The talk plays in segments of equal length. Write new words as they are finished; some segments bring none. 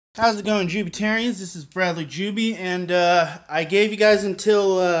How's it going, Jubitarians? This is Bradley Juby, and I gave you guys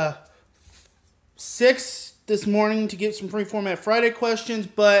until 6 this morning to get some free format Friday questions,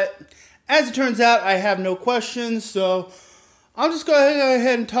 but as it turns out, I have no questions, so I'll just go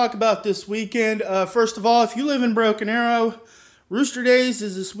ahead and talk about this weekend. First of all, if you live in Broken Arrow, Rooster Days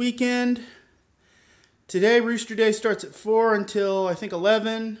is this weekend. Today, Rooster Day starts at 4 until, I think,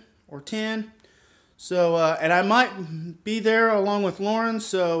 11 or 10. So, and I might be there along with Lauren,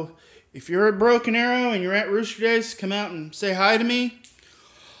 so if you're at Broken Arrow and you're at Rooster Days, come out and say hi to me.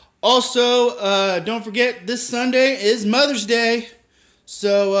 Also, don't forget, this Sunday is Mother's Day,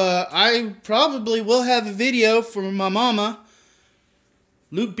 so I probably will have a video for my mama,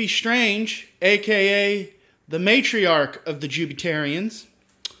 Luke B. Strange, a.k.a. the matriarch of the Jubitarians.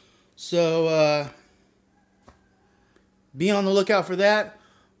 So, be on the lookout for that.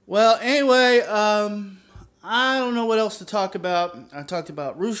 Well, anyway, I don't know what else to talk about. I talked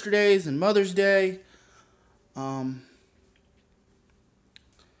about Rooster Days and Mother's Day. I'm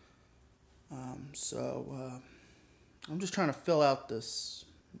just trying to fill out this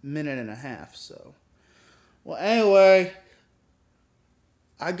minute and a half. So, well, anyway,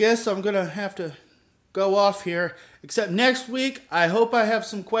 I guess I'm going to have to go off here. Except next week, I hope I have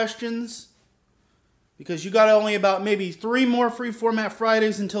some questions, because you got only about maybe 3 more free format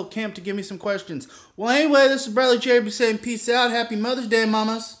Fridays until camp to give me some questions. Well, anyway, this is Bradley J. saying peace out. Happy Mother's Day,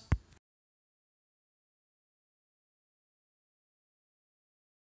 mamas.